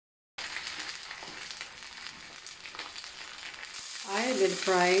with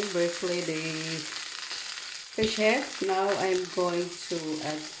frying briefly the fish head. Now I'm going to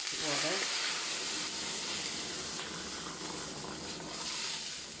add water.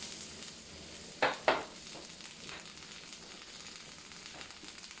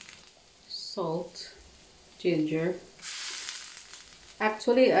 Salt, ginger.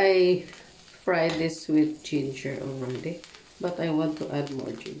 Actually, I fried this with ginger already, but I want to add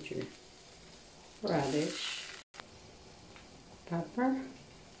more ginger. Radish, pepper,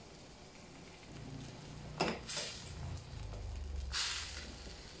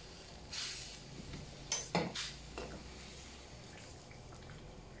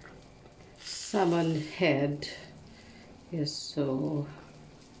 salmon head is so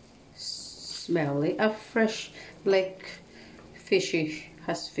smelly. A fresh, like fishy,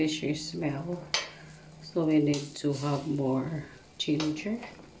 has fishy smell, so we need to have more ginger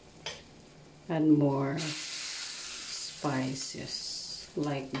and more spices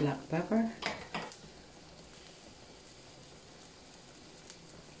like black pepper.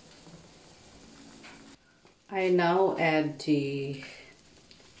 I now add the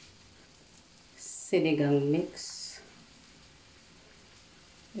sinigang mix.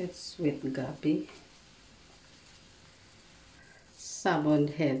 It's with gabi. Salmon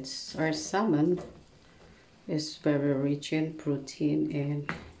heads or salmon is very rich in protein and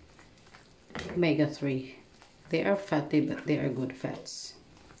omega-3. They are fatty, but they are good fats.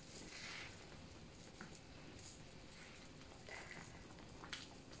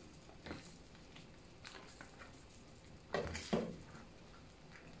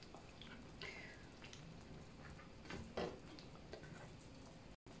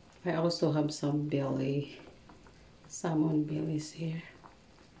 I also have some belly, salmon bellies here.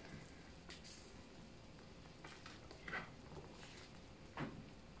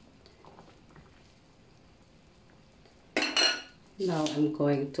 Now I'm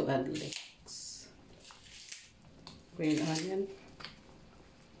going to add leeks, green onion,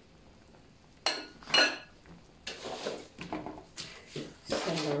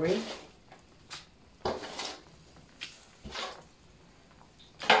 celery,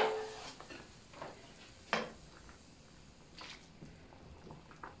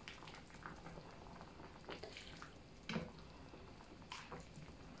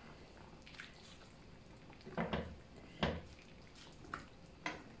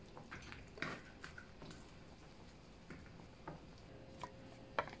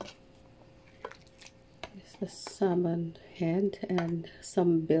 the salmon head and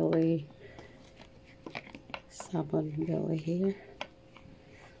some belly, salmon belly here.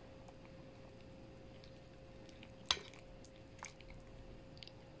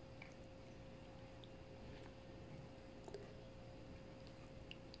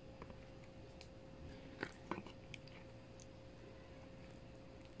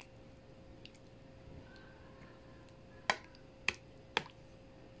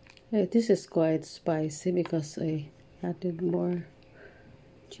 This is quite spicy because I added more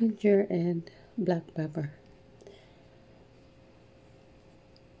ginger and black pepper.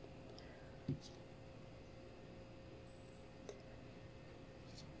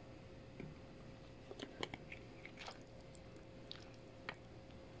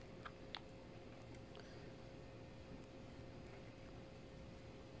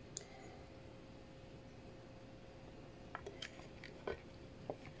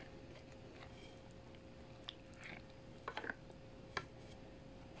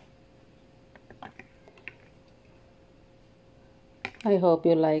 I hope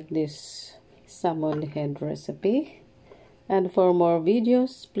you like this salmon head recipe, and for more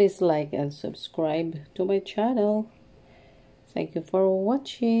videos please like and subscribe to my channel. Thank you for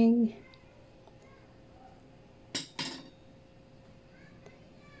watching.